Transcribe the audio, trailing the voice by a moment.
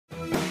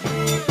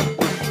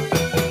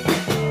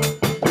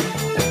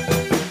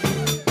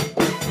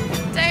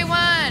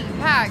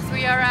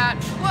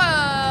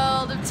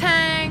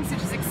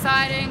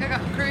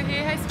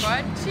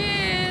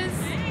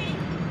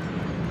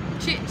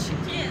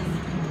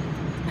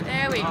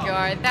we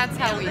go. That's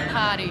how we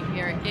party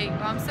here at Geek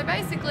Bomb. So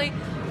basically,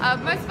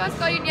 most of us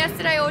got in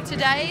yesterday or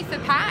today for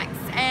PAX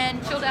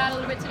and chilled out a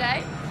little bit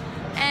today.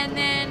 And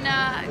then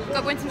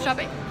went some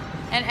shopping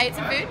and ate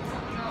some food.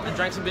 And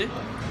drank some beer.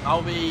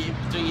 I'll be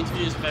doing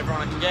interviews with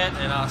everyone I can get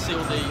and see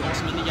all the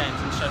awesome indie games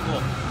on the show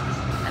floor.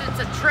 And it's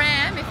a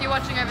tram. If you're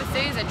watching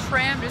overseas, a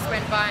tram just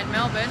went by in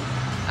Melbourne.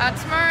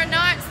 Tomorrow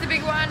night's the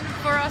big one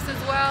for us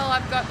as well.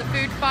 I've got the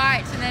food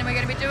fight, and then we're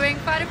going to be doing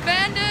Fight of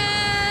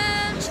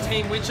Fandoms. Which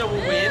Team Witcher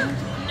will win?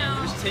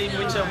 No. Which Team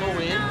Witcher will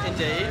win?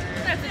 Indeed.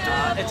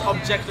 It's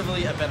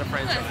objectively a better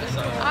franchise.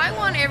 So. I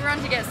want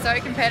everyone to get so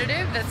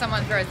competitive that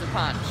someone throws a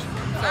punch.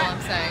 That's all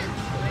I'm saying.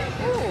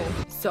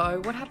 Ooh.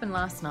 So what happened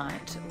last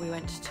night? We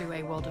went to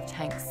a World of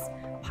Tanks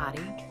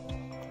party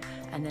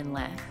and then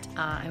left,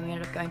 and we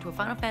ended up going to a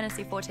Final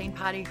Fantasy 14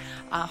 party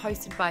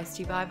hosted by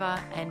Steve Iver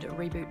and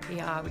Reboot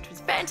PR, which was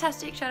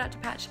fantastic. Shout out to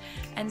Patch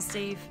and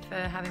Steve for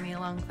having me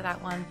along for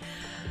that one.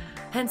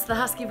 Hence the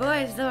husky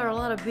voice. There were a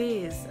lot of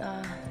beers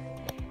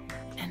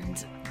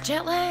and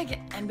jet lag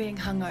and being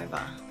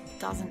hungover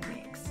doesn't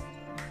mix.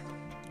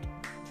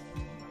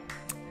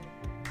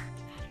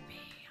 That'd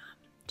be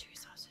 2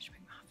 sausage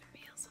McMuffin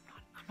meals.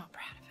 I'm not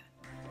proud of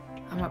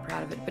it. I'm not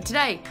proud of it. But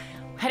today,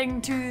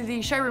 heading to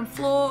the showroom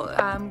floor,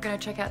 I'm gonna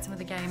check out some of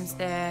the games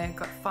there.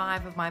 Got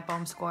 5 of my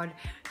bomb squad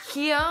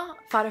here.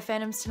 Fight of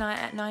Fandoms tonight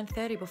at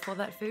 9:30 before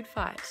that food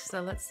fight.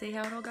 So let's see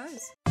how it all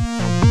goes.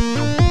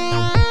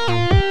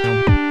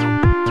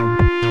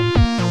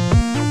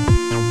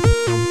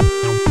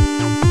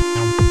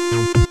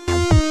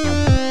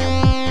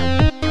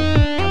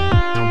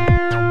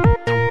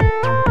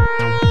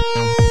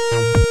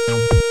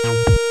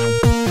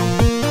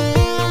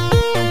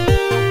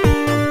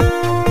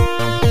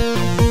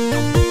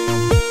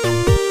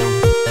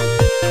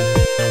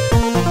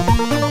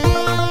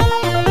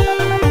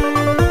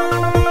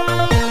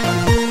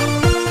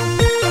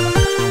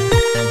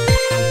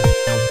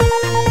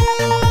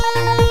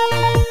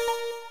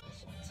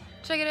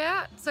 Check it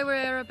out. So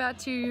we're about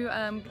to,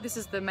 this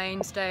is the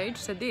main stage,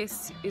 so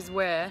this is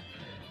where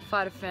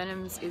Fight of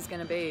Fandoms is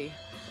going to be.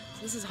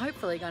 So this is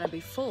hopefully going to be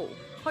full,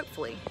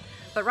 hopefully.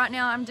 But right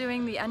now I'm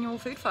doing the annual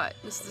food fight.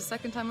 This is the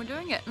second time we're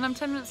doing it and I'm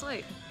 10 minutes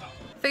late.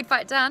 Food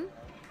fight done.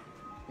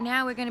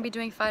 Now we're going to be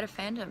doing Fight of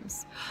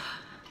Fandoms.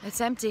 It's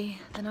empty,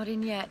 they're not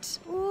in yet.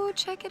 Ooh,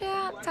 check it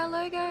out, it's our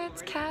logo,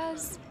 it's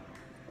Kaz.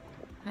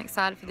 I'm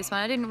excited for this one.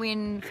 I didn't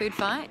win food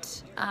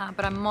fight,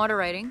 but I'm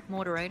moderating.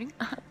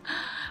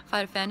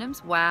 Fight of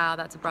Fandoms. Wow,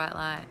 that's a bright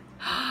light.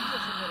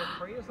 I'm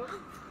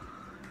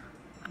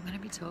gonna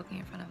be talking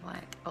in front of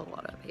like a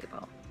lot of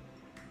people.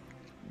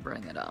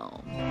 Bring it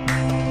on.